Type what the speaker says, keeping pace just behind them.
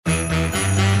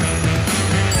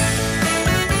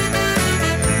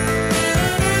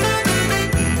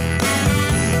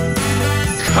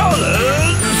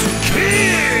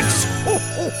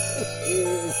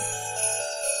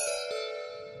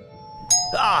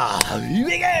Here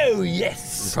we go,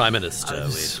 yes. Prime Minister,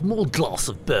 A small glass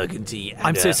of Burgundy. And,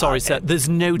 I'm so sorry, sir. There's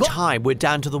no time. We're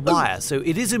down to the wire, so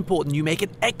it is important you make an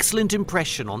excellent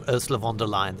impression on Ursula von der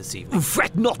Leyen this evening.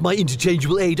 Fret not, my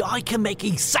interchangeable aid. I can make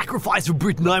a sacrifice for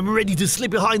Britain. I'm ready to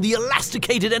slip behind the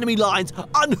elasticated enemy lines,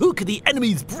 unhook the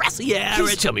enemy's brassiere.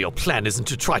 Please tell me your plan isn't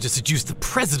to try to seduce the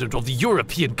President of the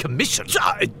European Commission.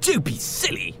 Don't be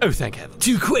silly. Oh, thank heaven.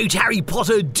 To quote Harry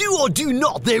Potter, do or do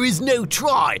not, there is no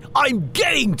try. I'm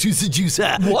going to seduce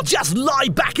her. What? Just lie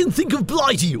back and think of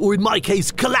Blighty, or in my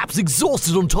case, collapse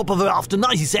exhausted on top of her after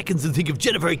 90 seconds and think of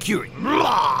Jennifer Curie.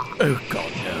 Oh,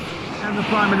 God, no. And the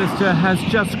Prime Minister has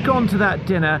just gone to that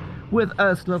dinner with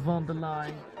Ursula von der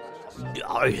Leyen.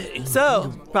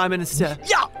 So, Prime Minister.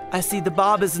 Yeah. I see the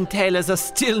barbers and tailors are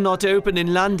still not open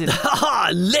in London.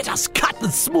 Let us cut the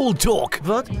small talk.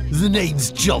 What? The name's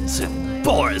Johnson.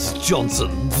 Boris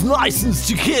Johnson. License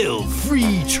to kill.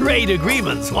 Free trade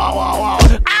agreements. Wow, wow,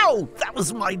 wow. Ow! That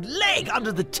was my leg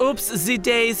under the... Oops, the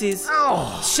daisies.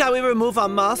 Oh. Shall we remove our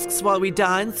masks while we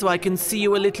dine so I can see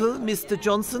you a little, Mr.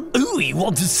 Johnson? Ooh, you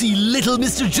want to see little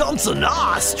Mr. Johnson?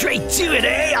 Straight to it,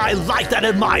 eh? I like that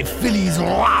in my fillies.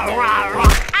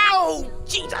 Ow!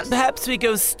 Jesus! Perhaps we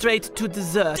go straight to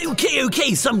dessert.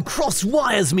 Okay, some cross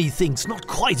wires, methinks. Not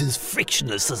quite as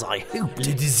frictionless as I hoped.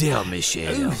 Le dessert, mes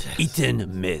chers. Eaten,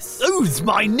 miss. Oh, it's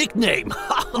my nickname.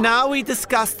 Now we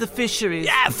discuss the fisheries.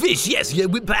 Yeah, fish, yes. Yeah,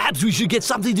 perhaps we should get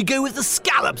something to go with the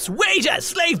scallops. Waiter,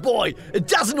 slave boy, a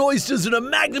dozen oysters and a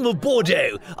magnum of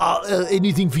Bordeaux.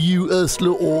 Anything for you,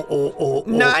 Ursula, or...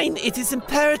 9, it is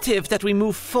imperative that we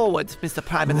move forward, Mr.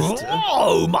 Prime Minister.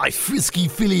 Oh, my frisky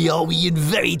filly, are we in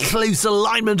very close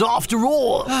alignment after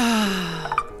all?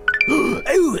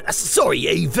 Oh, sorry,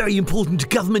 a very important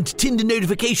government Tinder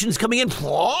notification is coming in.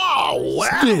 Oh,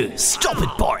 wow. No, stop it,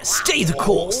 Boris. Stay the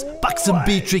course. Buxom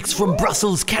Beatrix from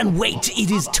Brussels can wait. It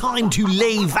is time to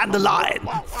lay Van der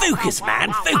Leyen. Focus,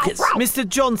 man, focus. Mr.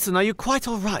 Johnson, are you quite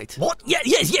all right? What?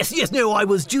 Yes. No, I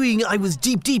was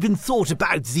deep in thought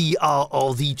about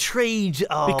the trade.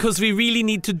 Because we really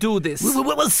need to do this.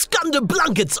 Well, Scunda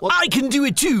Blankets, I can do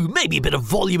it too. Maybe a bit of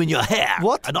volume in your hair.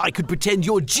 What? And I could pretend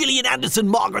you're Gillian Anderson,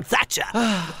 Margaret Thatcher.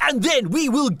 And then we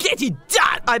will get it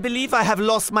done. I believe I have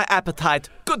lost my appetite.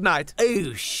 Good night.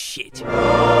 Oh, shit.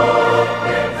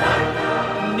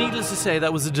 Needless to say,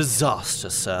 that was a disaster,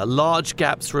 sir. Large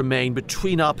gaps remain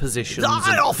between our positions.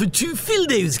 I offered to fill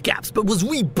those gaps, but was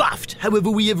rebuffed. However,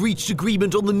 we have reached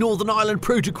agreement on the Northern Ireland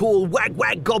Protocol,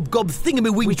 wag gob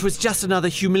thingamawing. Which was just another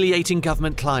humiliating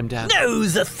government climb down. No,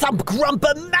 the thump grump,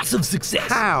 a massive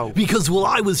success. How? Because while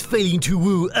I was failing to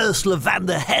woo Ursula van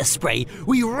der Hairspray,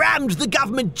 we rammed the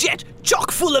government jet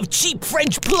chock full of cheap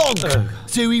French plonk.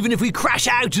 So even if we crash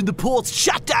out and the ports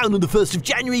shut down on the 1st of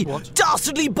January,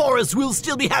 dastardly Boris will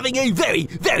still be having a very,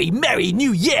 very merry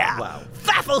new year. Wow.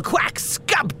 Faffle quack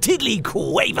scump tiddly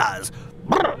quavers.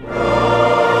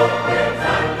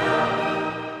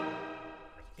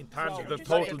 Part of the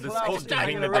total disgusting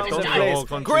thing that they've done to the whole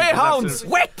country. Greyhounds!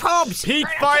 Wet pubs!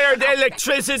 Peat-fired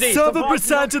electricity!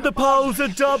 7% of the polls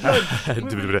in Dublin.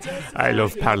 I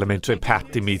love parliamentary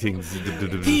party meetings.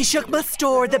 Taoiseach must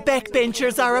store the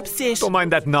backbenchers are upset. Don't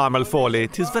mind that normal foley.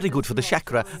 'Tis very good for the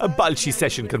chakra. A Balshi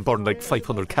session can burn like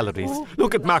 500 calories.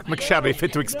 Look at Mark McSherry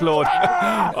fit to explode.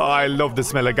 I love the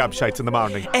smell of gabshites in the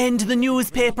morning. And the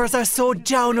newspapers are so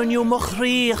down on you,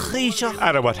 Mochri, Taoiseach.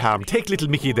 Ara, what harm? Take little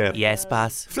Mickey there. Yes,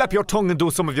 boss. Flap your tongue and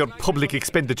do some of your public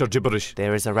expenditure gibberish.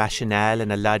 There is a rationale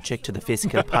and a logic to the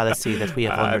fiscal policy that we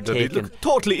have undertaken. Look,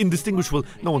 totally indistinguishable.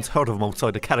 No one's heard of him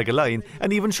outside of Carrigaline.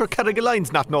 And even sure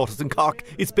Carrigaline's not noticed in Cork.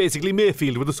 It's basically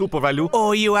Mayfield with a super value.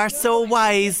 Oh, you are so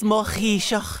wise,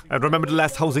 Taoiseach. And remember the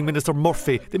last Housing Minister,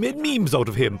 Murphy? They made memes out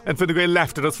of him. And Fine Gael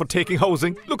laughed at us for taking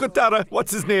housing. Look at Dara.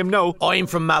 What's his name now? I'm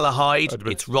from Malahide.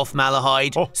 It's rough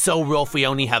Malahide. Oh. So rough we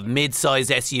only have mid-size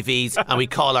SUVs and we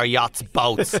call our yachts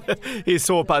boats. He's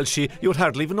so Balshi, you'd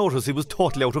hardly even notice he was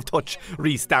totally out of touch.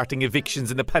 Restarting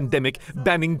evictions in a pandemic,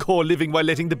 banning co-living while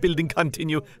letting the building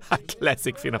continue. A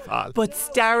classic Fianna Fáil. But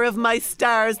star of my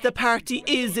stars, the party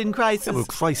is in crisis. Yeah, well,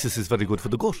 crisis is very good for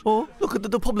the gut. Oh, look,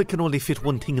 the public can only fit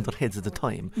one thing in their heads at a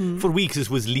time. For weeks it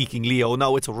was leaking Leo,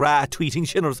 now it's tweeting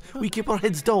Shinners. We keep our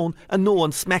heads down and no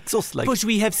one smacks us like. But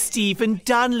we have Stephen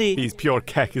Donnelly. He's pure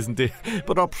cack, isn't he?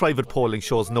 But our private polling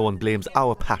shows no one blames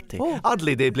our party.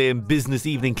 Oddly, they blame business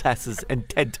evening classes and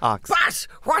head talks. Boss,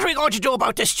 what are we going to do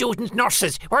about the student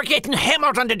nurses? We're getting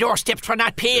hammered on the doorsteps for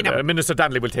not paying them. Minister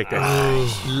Danley will take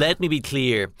that. Let me be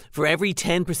clear. For every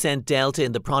 10% delta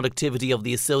in the productivity of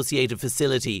the associated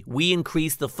facility, we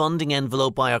increase the funding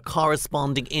envelope by a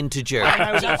corresponding integer.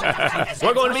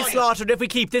 We're going to be slaughtered if we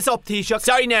keep this up, Taoiseach.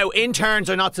 Sorry now, interns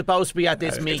are not supposed to be at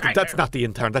this meeting. That's not the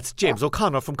intern. That's James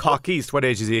O'Connor from Cork East. What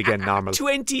age is he again, normal?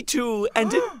 22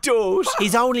 and a dote.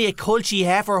 He's only a culchy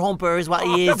heifer humper is what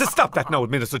he is. Just stop that now,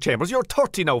 Minister Chambers. You're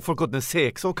 30 now, for goodness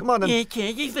sake. So come on and...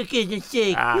 For goodness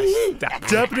sake. Stop.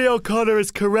 Deputy O'Connor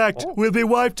is correct. We'll be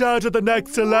wiped out at the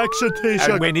next election, Taoiseach.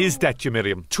 And when is that, you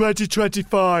Miriam?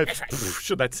 2025.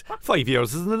 Sure, that's 5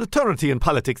 years is an eternity in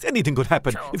politics. Anything could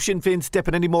happen. If Sinn Féin step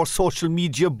in any more social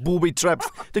media booby traps,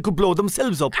 they could blow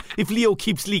themselves up. If Leo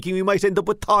keeps leaking, we might end up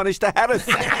with Tánaiste de Harris.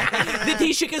 The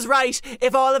Taoiseach is right.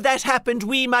 If all of that happened,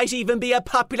 we might even be a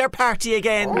popular party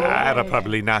again.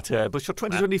 Probably not. But sure,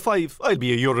 2025, I'll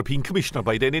be a European Commissioner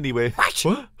by then anyway.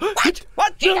 What? That's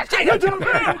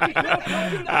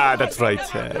right.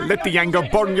 Let the anger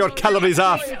burn your calories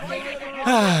off.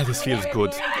 This feels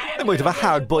good. I might have a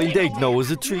hard-boiled egg now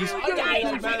as a treat.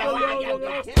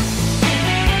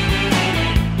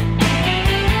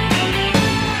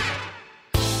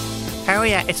 How are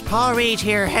ya? It's Paul Reid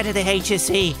here, head of the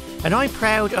HSE, and I'm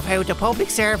proud of how the public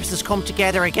services come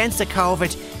together against the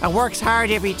COVID and works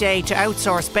hard every day to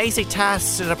outsource basic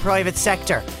tasks to the private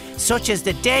sector, such as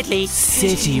the deadly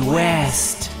City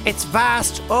West. It's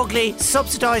vast, ugly,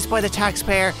 subsidised by the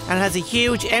taxpayer, and has a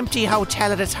huge empty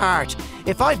hotel at its heart.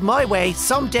 If I've my way,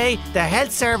 someday the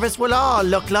health service will all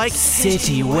look like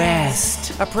City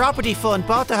West. A property fund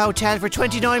bought the hotel for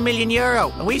 €29 million,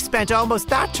 and we've spent almost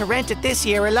that to rent it this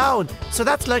year alone. So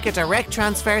that's like a direct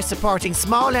transfer supporting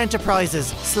small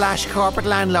enterprises / corporate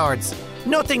landlords.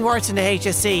 Nothing worse than the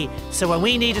HSE, so when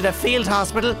we needed a field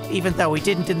hospital, even though we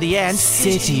didn't in the end,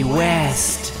 City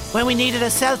West. When we needed a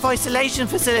self-isolation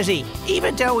facility,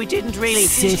 even though we didn't really,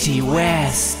 City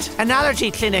West. An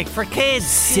allergy clinic for kids,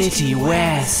 City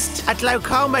West. A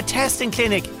glaucoma testing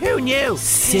clinic, who knew?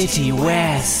 City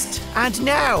West. And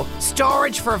now,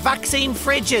 storage for vaccine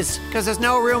fridges, because there's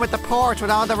no room at the port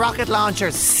with all the rocket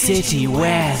launchers, City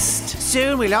West.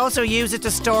 Soon we'll also use it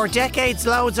to store decades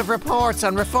loads of reports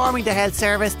on reforming the health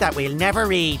service that we'll never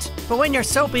read. But when you're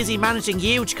so busy managing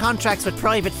huge contracts with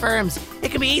private firms,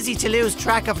 it can be easy to lose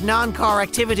track of non-core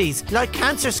activities like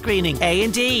cancer screening,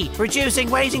 A&E, reducing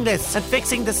waiting lists and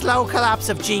fixing the slow collapse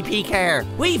of GP care.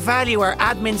 We value our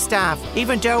admin staff,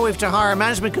 even though we've to hire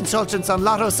management consultants on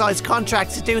lotto-sized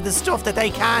contracts to do the stuff that they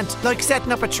can't, like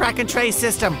setting up a track and trace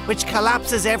system, which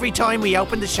collapses every time we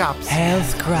open the shops.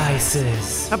 Health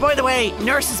crisis. And by the way,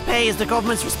 nurses' pay is the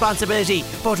government's responsibility,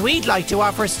 but we'd like to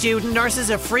offer student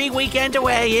nurses a free weekend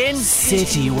away in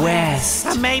City West.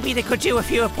 And maybe they could do a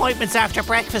few appointments after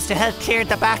breakfast to help clear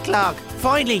the backlog.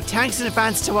 Finally, thanks in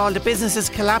advance to all the businesses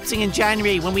collapsing in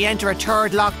January when we enter a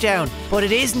third lockdown. But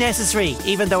it is necessary,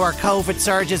 even though our COVID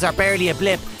surges are barely a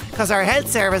blip, because our health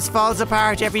service falls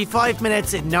apart every 5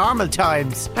 minutes in normal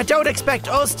times. And don't expect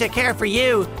us to care for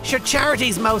you. Sure,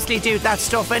 charities mostly do that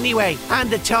stuff anyway, and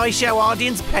the toy show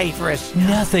audience pay for it.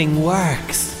 Nothing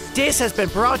works. This has been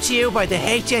brought to you by the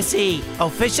HSE,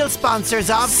 official sponsors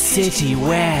of City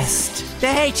West. The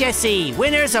HSE,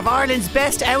 winners of Ireland's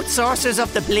Best Outsourcers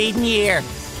of the Bleeding Year.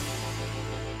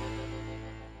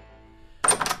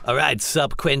 Alright,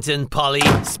 sup, Quentin, Polly,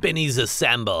 spinnies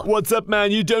assemble. What's up,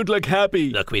 man? You don't look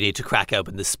happy. Look, we need to crack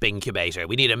open the spincubator.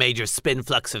 We need a major spin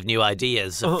flux of new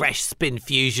ideas, a fresh spin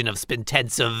fusion of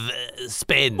spin-tensive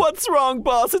spin. What's wrong,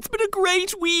 boss? It's been a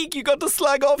great week. You got to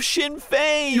slag off Sinn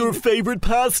Féin. Your favourite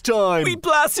pastime. We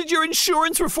blasted your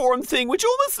insurance reform thing, which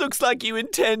almost looks like you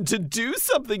intend to do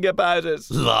something about it.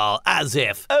 Lol, as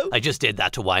if. Oh. I just did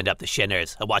that to wind up the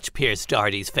shinners. I watched Pierce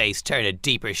Doherty's face turn a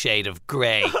deeper shade of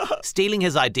grey. Stealing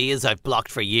his ideas I've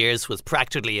blocked for years was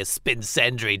practically a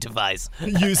spin-sendry device.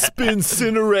 You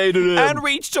spin-cinerated him. And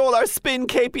reached all our spin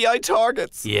KPI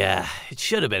targets. Yeah, it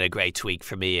should have been a great week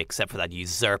for me, except for that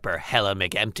usurper Hella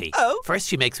McEmpty. Oh? First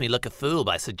she makes me look a fool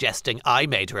by suggesting I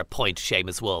made her appoint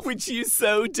Seamus Wolf. Which you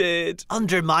so did.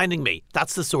 Undermining me.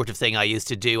 That's the sort of thing I used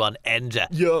to do on Enda.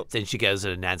 Yeah. Then she goes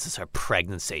and announces her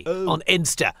pregnancy. On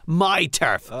Insta, my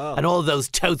turf. And all those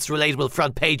totes relatable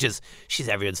front pages. She's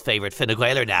everyone's favourite Fine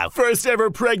Gaeler now. First ever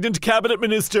pregnant cabinet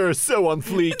minister. So on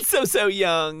fleek. So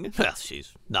young. Well,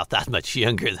 she's not that much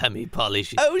younger than me, Polly.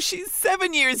 Oh, she's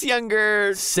 7 years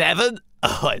younger. 7?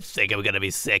 Oh, I think I'm going to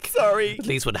be sick. Sorry. At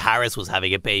least when Harris was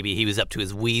having a baby, he was up to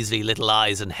his Weasley little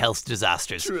eyes and health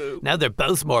disasters. True. Now they're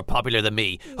both more popular than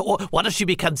me. Oh, what if she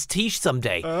becomes Tish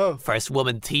someday? Oh. First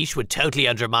woman Tish would totally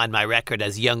undermine my record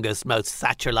as youngest, most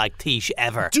Thatcher-like Tish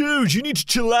ever. Dude, you need to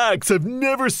chillax. I've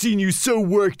never seen you so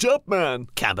worked up, man.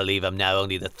 Can't believe I'm now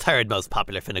only the third most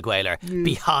popular Fine Gaeler,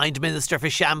 behind Minister for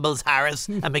Shambles, Harris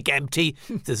and McEmpty.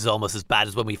 This is almost as bad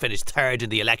as when we finished third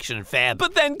in the election in Feb.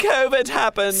 But then COVID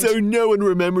happened. So no one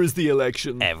remembers the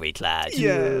election. Every clad.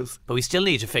 Yes. But we still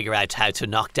need to figure out how to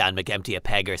knock down McEmpty a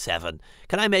peg or seven.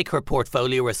 Can I make her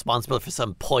portfolio responsible for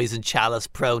some poison chalice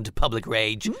prone to public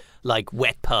rage, like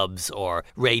wet pubs or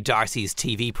Ray Darcy's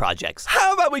TV projects?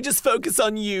 How about we just focus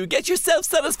on you? Get your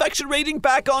self-satisfaction rating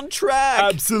back on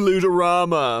track.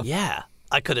 Absolutorama. Yeah.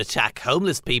 I could attack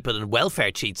homeless people and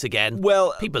welfare cheats again.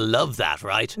 Well, people love that,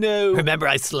 right? No. Remember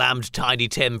I slammed Tiny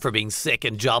Tim for being sick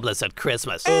and jobless at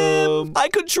Christmas? I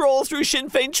could troll through Sinn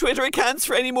Féin Twitter accounts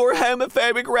for any more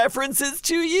homophobic references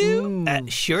to you.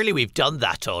 Surely we've done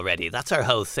that already. That's our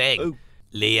whole thing.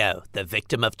 Leo, the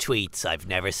victim of tweets I've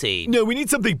never seen. No, we need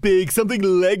something big, something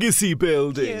legacy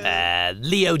building.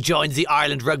 Leo joins the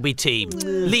Ireland rugby team.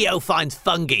 Leo finds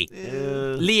fungi.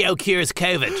 Leo cures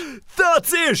COVID.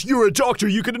 That's it! You're a doctor,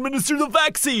 you can administer the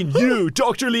vaccine. You,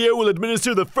 Dr. Leo, will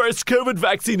administer the first COVID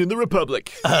vaccine in the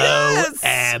Republic.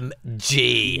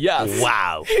 OMG. Yes.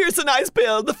 Wow. Here's a nice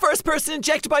bill. The first person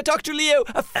injected by Dr. Leo,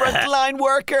 a frontline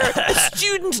worker, a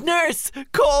student nurse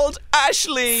called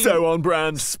Ashley. So on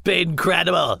brand.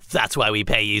 Incredible. That's why we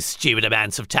pay you stupid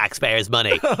amounts of taxpayers'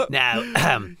 money. Now,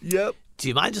 Yep. do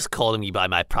you mind just calling me by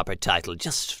my proper title,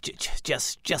 just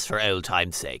for old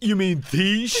time's sake? You mean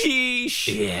Thish? Thish.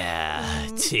 Yeah,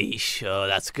 Tish. Oh,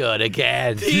 that's good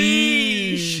again.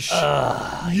 Thish.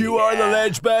 You are the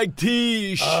ledge bag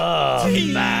Thish. Oh,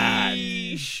 man.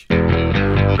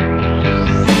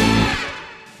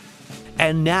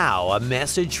 And now, a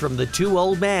message from the two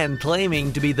old men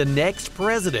claiming to be the next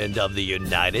president of the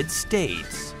United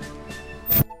States.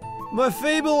 My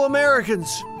feeble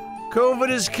Americans, COVID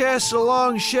has cast a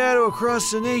long shadow across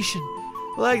the nation,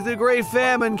 like the great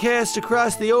famine cast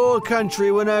across the old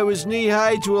country when I was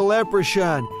knee-high to a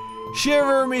leprechaun.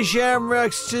 Shiver me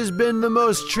shamrocks, 'tis been the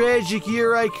most tragic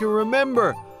year I can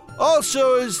remember.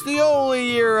 Also, it's the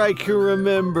only year I can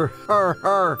remember. Har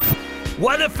har.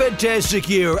 What a fantastic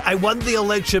year. I won the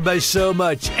election by so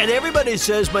much, and everybody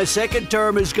says my second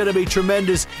term is going to be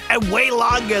tremendous and way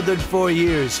longer than 4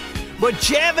 years. But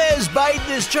Chavez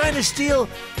Biden is trying to steal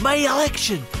my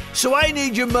election. So I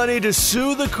need your money to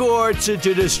sue the courts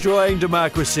into destroying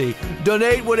democracy.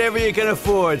 Donate whatever you can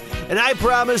afford, and I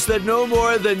promise that no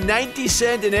more than 90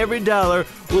 cents in every dollar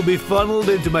will be funneled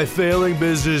into my failing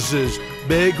businesses.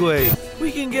 Bigly.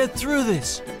 We can get through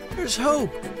this. There's hope.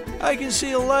 I can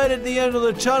see a light at the end of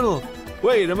the tunnel.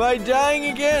 Wait, am I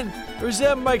dying again? Or is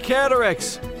that my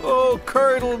cataracts? Oh,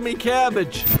 curdle me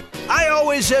cabbage. I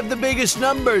always have the biggest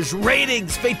numbers,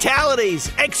 ratings,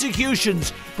 fatalities,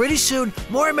 executions. Pretty soon,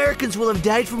 more Americans will have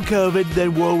died from COVID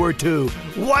than World War II.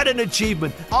 What an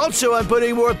achievement. Also, I'm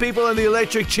putting more people in the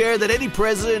electric chair than any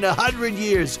president in 100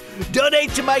 years.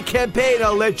 Donate to my campaign,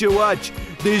 I'll let you watch.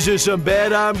 These are some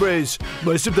bad hombres.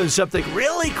 Must have done something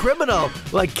really criminal,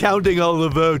 like counting all the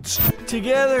votes.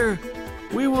 Together,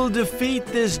 we will defeat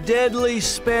this deadly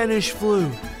Spanish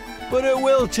flu. But it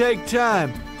will take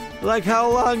time, like how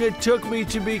long it took me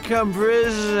to become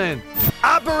president.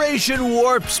 Operation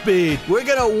Warp Speed. We're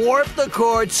gonna warp the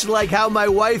courts like how my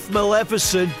wife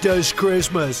Maleficent does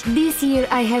Christmas. This year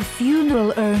I have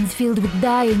funeral urns filled with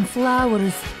dying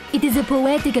flowers. It is a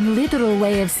poetic and literal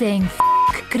way of saying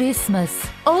Christmas.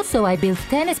 Also, I built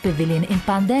tennis pavilion in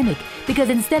pandemic because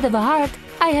instead of a heart,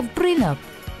 I have prenup.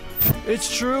 It's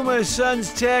true my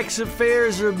son's tax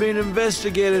affairs are being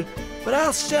investigated, but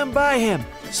I'll stand by him,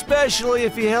 especially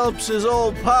if he helps his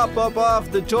old pop up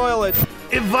off the toilet.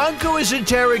 Ivanka was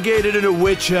interrogated in a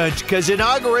witch hunt because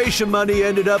inauguration money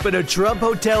ended up in a Trump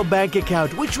hotel bank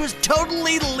account, which was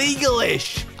totally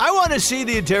legalish. I want to see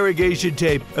the interrogation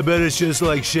tape. I bet it's just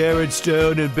like Sharon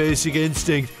Stone and Basic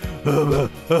Instinct. I'm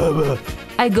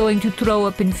going to throw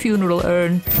up in funeral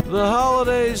urn. The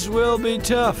holidays will be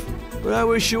tough, but I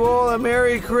wish you all a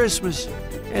Merry Christmas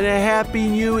and a Happy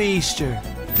New Easter.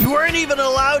 You weren't even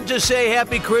allowed to say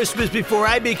Happy Christmas before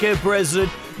I became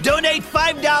president. Donate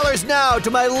 $5 now to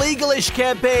my legalish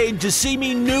campaign to see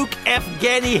me nuke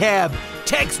Afghanihab.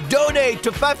 Text DONATE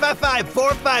to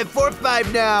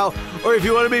 555-4545 now. Or if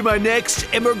you want to be my next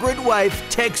immigrant wife,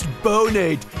 text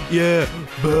BONATE. Yeah,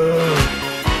 bone.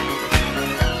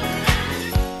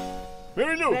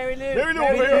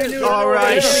 All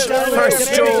right,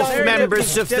 first off,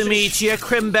 members of the media,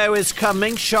 Crimbo is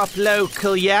coming, shop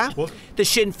local, yeah? The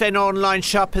Sinn Féin online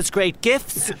shop has great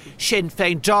gifts, Sinn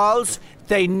Féin dolls,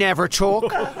 they never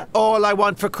talk. All I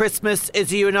want for Christmas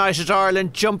is the United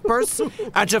Ireland jumpers.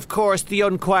 And of course the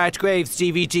Unquiet Graves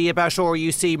DVD about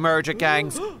RUC murder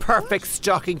gangs. Perfect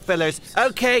stocking fillers.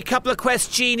 Okay, couple of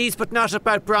questions, but not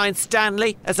about Brian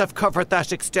Stanley, as I've covered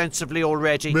that extensively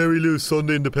already. Mary Lou,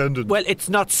 Sunday Independent. Well, it's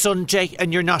not Sunday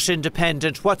and you're not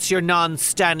independent. What's your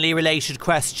non-Stanley related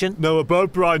question? Now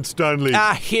about Brian Stanley.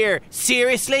 Here,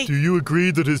 seriously? Do you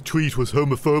agree that his tweet was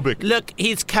homophobic? Look,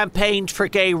 he's campaigned for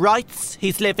gay rights.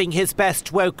 He's living his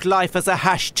best woke life as a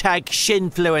hashtag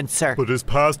shinfluencer. But his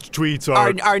past tweets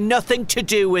are nothing to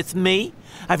do with me.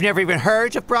 I've never even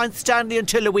heard of Brian Stanley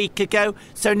until a week ago.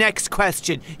 So next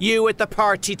question. You with the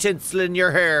party tinsel in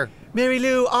your hair. Mary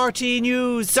Lou, RT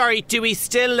News. Sorry, do we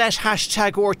still let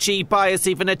hashtag RT bias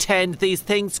even attend these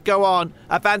things? Go on.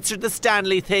 I've answered the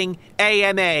Stanley thing.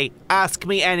 AMA. Ask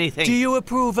me anything. Do you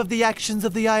approve of the actions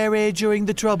of the IRA during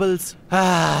the Troubles?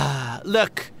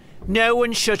 Look. No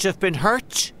one should have been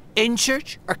hurt,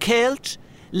 injured or killed.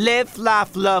 Live,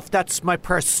 laugh, love, that's my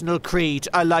personal creed.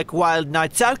 I like wild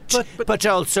nights out, but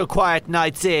also quiet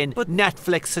nights in.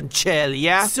 Netflix and chill,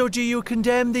 yeah? So do you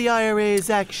condemn the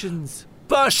IRA's actions?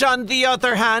 But on the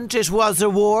other hand, it was a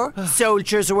war.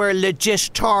 Soldiers were legit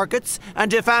targets.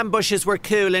 And if ambushes were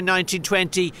cool in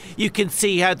 1920, you can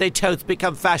see how they totes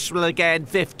become fashionable again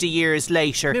 50 years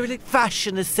later.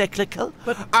 Fashion is cyclical.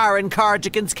 But Aaron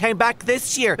cardigans came back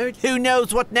this year. Who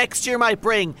knows what next year might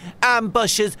bring?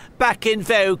 Ambushes back in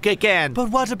vogue again. But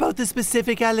what about the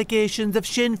specific allegations of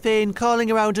Sinn Féin calling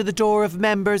around to the door of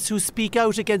members who speak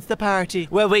out against the party?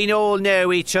 Well, we all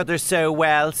know each other so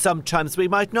well. Sometimes we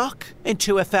might knock into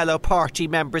a fellow party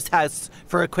member's house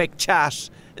for a quick chat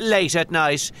late at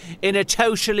night in a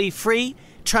totally free,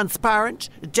 transparent,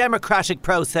 democratic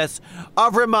process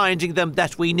of reminding them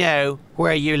that we know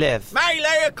where you live. Mary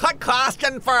quick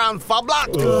question for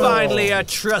Unfublock. Finally a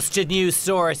trusted news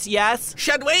source, yes?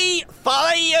 Should we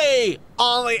follow you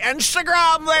on the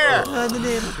Instagram there?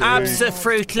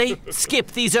 Absolutely.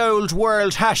 Skip these old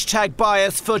world hashtag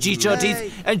bias fudgy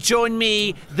juddies and join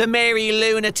me, the Mary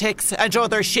lunatics and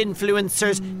other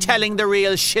shinfluencers telling the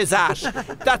real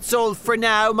shizat. That's all for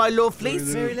now, my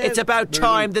lovelies. It's about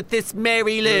time that this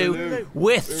Mary Lou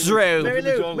withdrew. Mary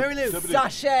Lou.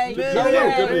 Sachet.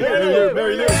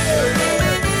 Mary Lou.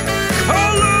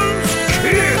 Collins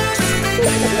Kicks!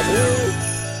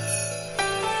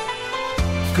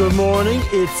 Good morning,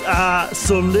 it's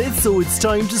Sunday, so it's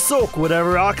time to suck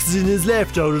whatever oxygen is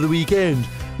left out of the weekend.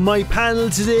 My panel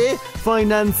today,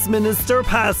 Finance Minister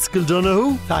Paschal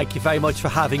Donohoe. Thank you very much for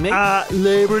having me.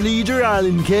 Labour Leader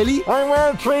Alan Kelly. I'm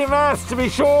wearing 3 masks to be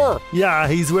sure. Yeah,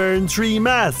 he's wearing 3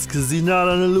 masks because he's not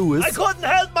on a Lewis. I couldn't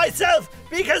help myself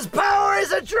because power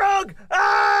is a drug.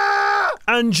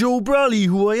 And Joe Brolly,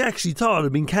 who I actually thought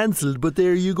had been cancelled, but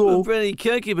there you go. Well, Brenny,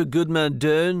 can't keep a good man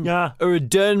down. Yeah. Or a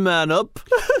down man up.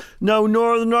 Now,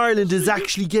 Northern Ireland is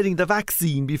actually getting the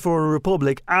vaccine before a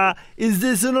republic. Is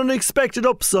this an unexpected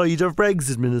upside of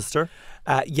Brexit, Minister?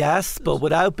 Yes, but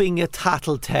without being a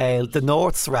tattletale, the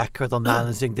North's record on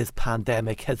managing this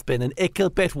pandemic has been an ickle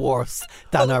bit worse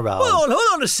than our own. Hold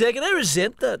on a second. I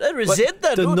resent that.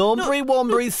 The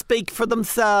numbery speak for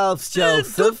themselves,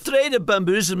 Joseph. Don't try to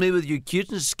bamboozle me with your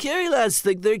cuteness. Kerry lads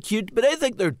think they're cute, but I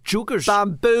think they're jokers.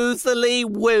 Bamboozly,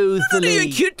 woozily.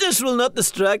 Your cuteness will not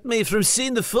distract me from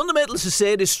seeing the fundamental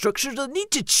society structures that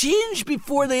need to change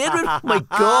before they enter. My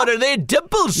God, are they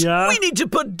dimples? Yeah. We need to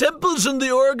put dimples in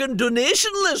the organ donation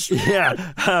list. Yeah,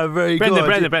 very Brendan, good.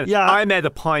 Brendan. Yeah. I made a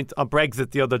point on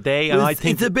Brexit the other day, and Well, I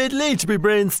think it's a bit late to be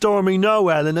brainstorming now,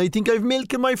 Alan. I think I've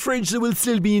milk in my fridge that will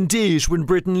still be in date when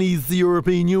Britain leaves the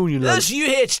European Union. That's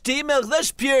UHT milk.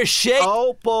 That's pure shit.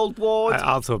 Oh, bold word.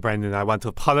 also, Brendan, I want to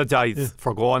apologise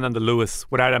for going on the Lewis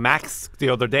without a mask the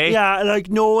other day. Yeah, like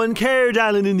no one cared,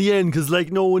 Alan, in the end, because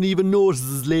like no one even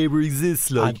notices Labour exists.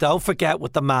 Like. And don't forget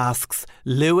with the masks,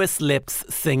 Lewis lips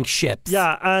sink ships.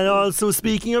 Yeah, and also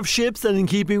speaking of ships, and in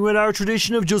keeping with our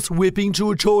tradition of just whipping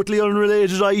to a totally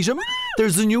unrelated item,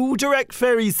 there's a new direct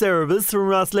ferry service from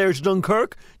Rosslare to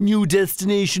Dunkirk. New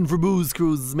destination for booze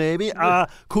cruises, maybe.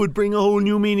 Could bring a whole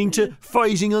new meaning to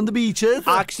fighting on the beaches.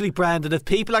 Actually, Brandon, if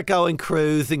people are going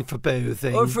cruising for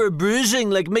boozing Or for bruising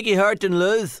like Mickey Hart and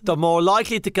Luz. they're more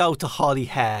likely to go to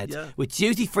Holyhead. With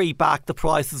duty free back, the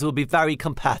prices will be very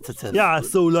competitive. Yeah,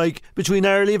 so like between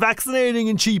early vaccinating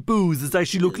and cheap booze, it's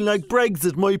actually looking like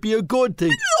Brexit might be a good thing.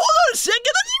 Hold on a second.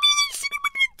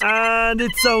 And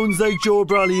it sounds like Joe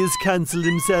Brolly has cancelled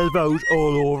himself out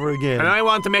all over again. And I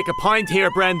want to make a point here,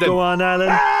 Brendan. Go on, Alan.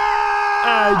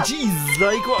 Jeez,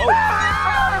 like,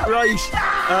 right.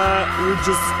 We'll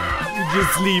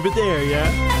just leave it there, yeah?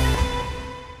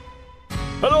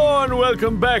 Hello and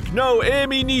welcome back. Now,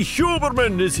 Amy Nee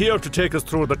Huberman is here to take us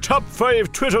through the top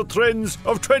 5 Twitter trends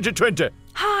of 2020.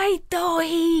 Hi,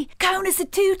 Dohy. Count us a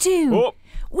 2-2. Oh.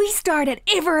 We started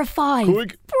ever a 5.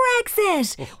 Quick.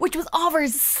 Brexit, which was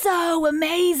offers so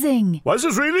amazing. Was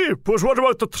it really? But what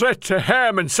about the threat to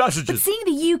ham and But sausages? seeing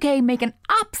the UK make an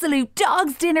absolute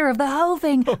dog's dinner of the whole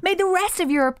thing made the rest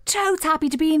of Europe totes happy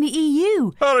to be in the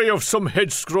EU. Hurry, you have some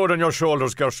head screwed on your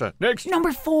shoulders, Gersa. Next.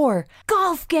 Number 4,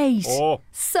 Golfgate. Oh.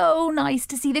 So nice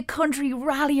to see the country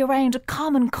rally around a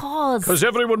common cause. Because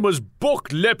everyone was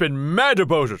buck-lepping mad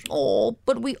about it. Oh,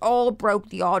 but we all broke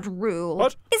the odd rule.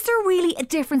 What? Is there really a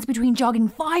difference between jogging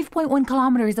 5.1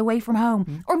 kilometres away from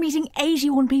home or meeting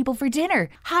 81 people for dinner?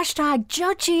 Hashtag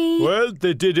judgy. Well,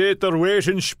 they did eat their weight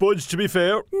in spuds, to be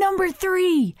fair. Number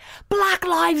 3, Black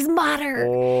Lives Matter.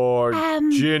 Oh,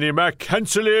 Jenny Mac,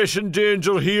 cancellation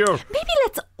danger here. Maybe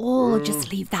let's all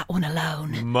just leave that one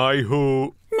alone. My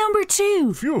who? Number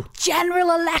 2, Phew. general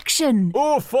election.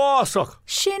 Oh, farsock.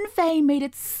 Sinn Féin made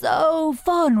it so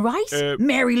fun, right?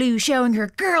 Mary Lou showing her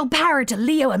girl power to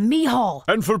Leo and Micheál.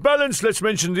 And for balance, let's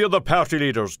mention the other party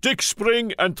leaders, Dick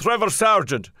Spring and Trevor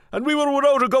Sargent. And we were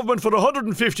without a government for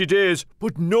 150 days,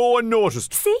 but no one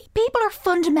noticed. See, people are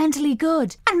fundamentally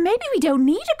good. And maybe we don't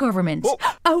need a government.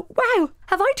 Oh wow,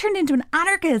 have I turned into an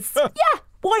anarchist? Yeah,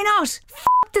 why not? F***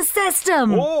 the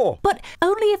system. Oh. But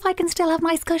only if I can still have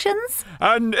nice cushions.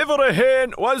 And ever a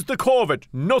hen was the COVID.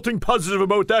 Nothing positive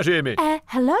about that, Amy.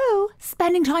 Hello?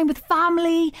 Spending time with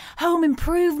family, home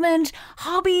improvement,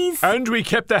 hobbies. And we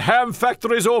kept the ham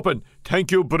factories open.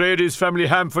 Thank you, Brady's Family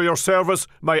Ham, for your service.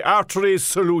 My arteries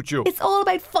salute you. It's all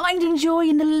about finding joy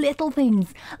in the little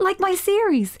things. Like my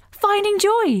series, Finding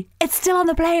Joy. It's still on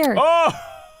the player.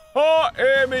 Oh,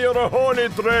 Amy, you're a holy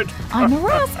dread. I'm a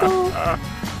rascal.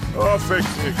 Oh,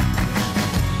 fixie.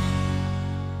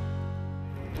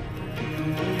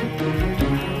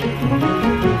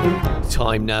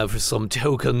 Time now for some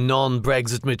token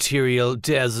non-Brexit material.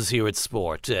 Des is here at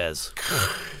Sport. Des.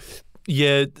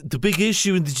 Yeah, the big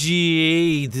issue in the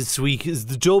GAA this week is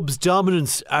the Dubs'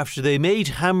 dominance after they made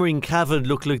hammering Cavan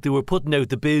look like they were putting out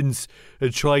the bins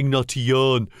and trying not to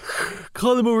yawn.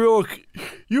 Colin O'Rourke,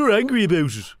 you're angry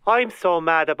about it. I'm so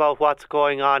mad about what's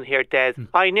going on here, Des.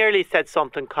 I nearly said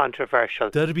something controversial.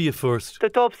 That'd be a first. The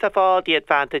Dubs have all the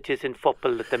advantages in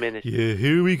football at the minute. Yeah,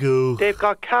 here we go. They've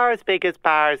got cars big as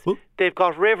bars. Oh. They've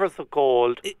got rivers of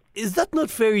gold. Is that not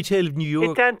Fairy Tale of New York?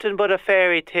 It's anything but a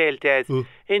fairy tale, Des.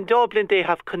 In Dublin, they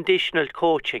have conditional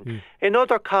coaching. In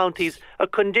other counties, a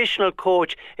conditional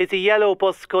coach is a yellow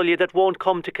bus scully that won't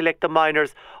come to collect the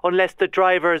minors unless the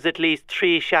driver is at least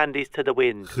 3 shandies to the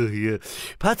wind. Yeah.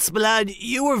 Pat Spillane,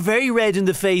 you were very red in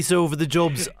the face over the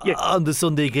Dubs on the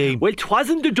Sunday game. Well,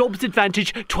 'twasn't the Dubs'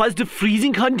 advantage, 'twas the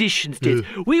freezing conditions, Des.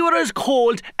 We were as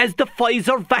cold as the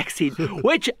Pfizer vaccine,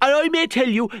 which, and I may tell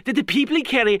you that the people in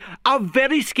Kerry are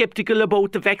very sceptical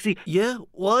about the vaccine. Yeah,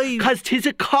 why? Because 'tis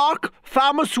a Cork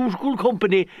pharmaceutical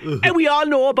company, and we all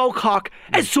know about Cork.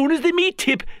 As soon as they meet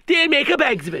Tip, they'll make a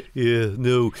bags of it. Yeah,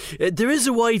 no. There is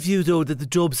a wide view, though, that the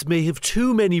Dubs may have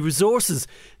too many resources.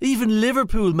 Even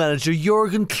Liverpool manager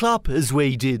Jurgen Klopp has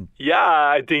weighed in. Yeah,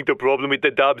 I think the problem with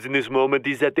the Dubs in this moment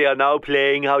is that they are now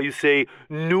playing, how you say,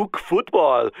 nuke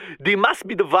football. They must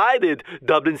be divided.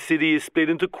 Dublin City is split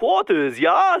into quarters,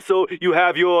 yeah? So you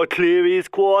have your Clery's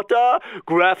quarter,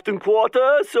 Grafton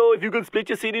quarter. So if you can split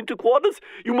your city into quarters,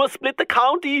 you must split the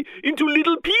county into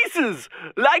little pieces.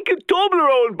 Like a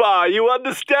Toblerone bar, you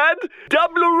understand?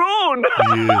 Toblerone!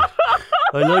 Yeah,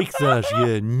 I like that,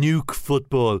 yeah, nuke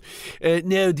football.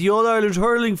 Now, the All-Ireland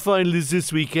hurling final is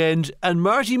this weekend, and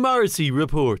Marty Morrissey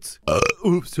reports.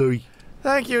 Oops, sorry.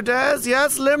 Thank you, Des.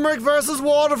 Yes, Limerick versus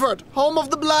Waterford, home of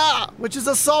the Blah, which is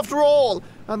a soft roll.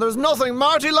 And there's nothing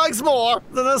Marty likes more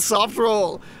than a soft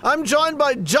roll. I'm joined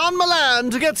by John Milan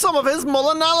to get some of his mull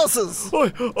analysis.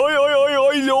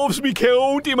 I loves me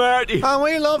county, Marty. And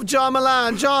we love John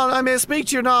Milan. John, I may speak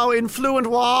to you now in fluent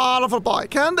Waterford boy.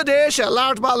 Can the Dacia,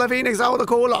 large ball of Phoenix out of the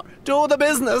cooler, do the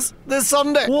business this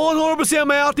Sunday? 100%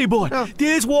 Marty, boy. Yeah.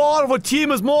 This Waterford team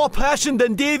has more passion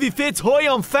than Davy Fitz high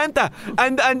on Fanta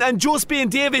and just being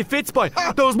Davy Fitz, boy.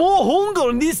 There's more hunger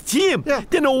in this team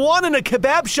than a one in a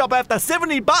kebab shop after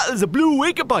 70 bottles of Blue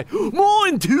Wicked, boy. More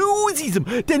enthusiasm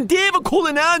than David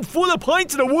Cullinan full of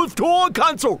pints at a Wolf Tour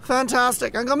concert.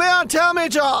 Fantastic. And come here and tell me,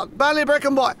 John,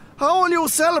 Ballybricken boy, How will you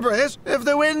celebrate if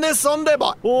they win this Sunday,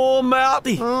 boy? Oh,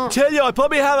 Marty. Tell you, I'd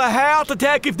probably have a heart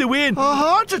attack if they win. A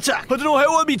heart attack? I don't know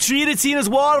how I'll be treated, seeing as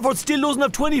Waterford still doesn't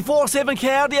have 24/7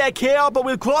 cardiac care, but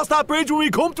we'll cross that bridge when we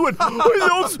come to it. I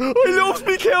loves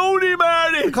me county,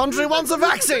 Marty. The country wants a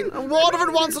vaccine, and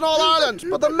Waterford wants an All-Ireland,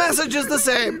 but the message is the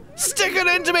same. Stick it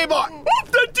into me, boy.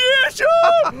 Up the Dasher!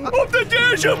 Up the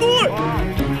Dasher, boy!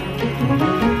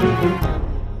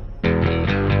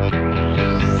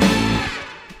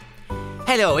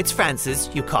 Hello, it's Francis.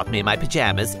 You caught me in my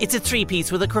pyjamas. It's a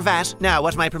 3-piece with a cravat. Now,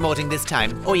 what am I promoting this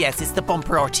time? Oh yes, it's the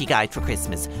Bumper RT Guide for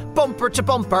Christmas. Bumper to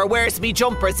bumper, where's me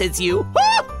jumper, says you.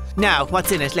 Ah! Now,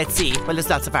 what's in it? Let's see. Well, there's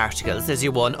lots of articles. There's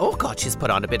your one. Oh God, she's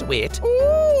put on a bit of weight.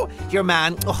 Ooh, your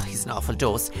man. Oh, he's an awful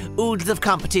dose. Oodles of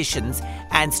competitions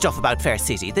and stuff about Fair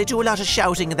City. They do a lot of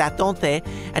shouting and that, don't they?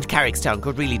 And Carrickstown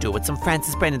could really do with some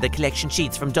Francis Brennan, the collection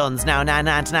sheets from Dunn's now, nan.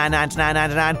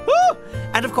 Woo!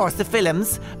 And of course, the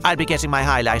films. I'll be getting my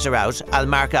highlighter out. I'll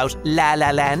mark out La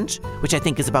La Land, which I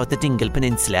think is about the Dingle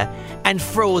Peninsula, and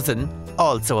Frozen,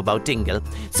 also about Dingle.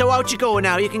 So out you go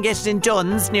now. You can get it in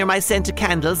Dunn's near my scented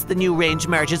candles. The new range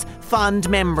merges fond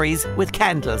memories with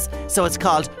candles. So it's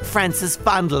called Francis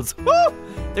Fondles. Woo!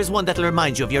 There's one that'll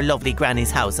remind you of your lovely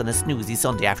granny's house on a snoozy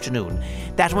Sunday afternoon.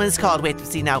 That one is called, wait to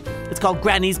see now, it's called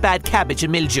Granny's Bad Cabbage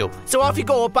and Mildew. So off you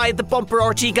go, buy the Bumper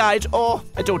RT Guide. Oh,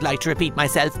 I don't like to repeat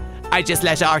myself. I just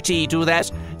let RT do that.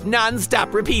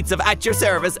 Non-stop repeats of At Your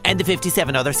Service and the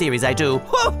 57 other series I do.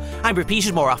 Whoa, I'm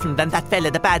repeated more often than that fella,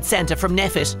 the bad Santa from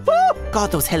Neffet. Whoa,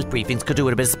 God, those health briefings could do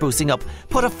with a bit of sprucing up.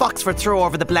 Put a Foxford throw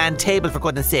over the bland table, for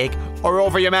goodness sake. Or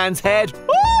over your man's head.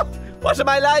 Whoa, what am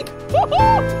I like?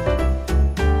 Woo-hoo!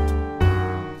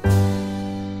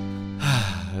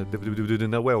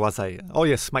 Now, where was I? Oh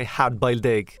yes, my hard-boiled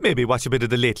egg. Maybe watch a bit of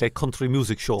the Late Late Country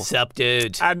Music Show. Sup,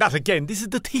 dude? And not again. This is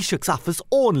the Taoiseach's office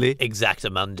only.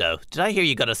 Exactamundo. Did I hear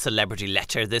you got a celebrity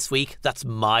letter this week? That's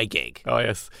my gig. Oh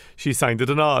yes, she signed it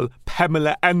and all.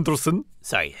 Pamela Anderson.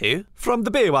 Sorry, who? From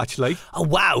the Baywatch, like. Oh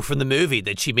wow, from the movie.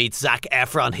 Did she meet Zac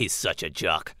Efron? He's such a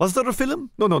jock. Was there a film?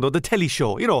 No, the telly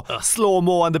show. You know,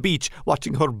 slow-mo on the beach,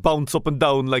 watching her bounce up and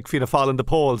down like Fianna Fáil in the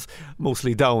polls.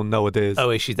 Mostly down nowadays.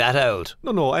 Oh, is she that old?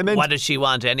 No, I meant... What does she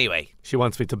want anyway? She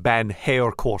wants me to ban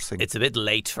hair coursing. It's a bit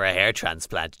late for a hair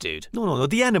transplant, dude. No,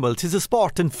 the animal. 'Tis a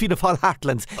sport in Fianna Fáil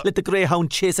heartlands. Let the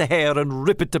greyhound chase a hare and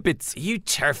rip it to bits. You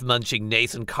turf-munching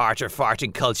Nathan Carter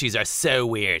farting cultures are so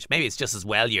weird. Maybe it's just as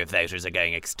well your voters are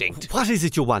going extinct. What is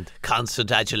it you want?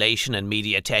 Constant adulation and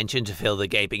media attention to fill the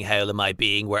gaping hole in my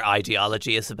being where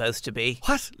ideology is supposed to be.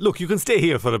 What? Look, you can stay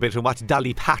here for a bit and watch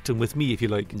Dolly Parton with me if you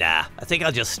like. Nah, I think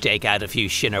I'll just stake out a few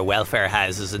Shinner welfare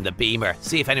houses in the Beamer.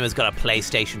 See if anyone's got a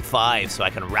PlayStation 5 so I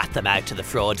can rat them out to the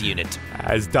fraud unit.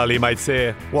 As Dolly might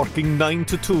say, working 9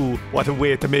 to 2. What a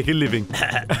way to make a living.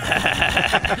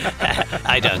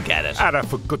 I don't get it. Anna,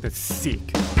 for goodness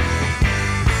sake.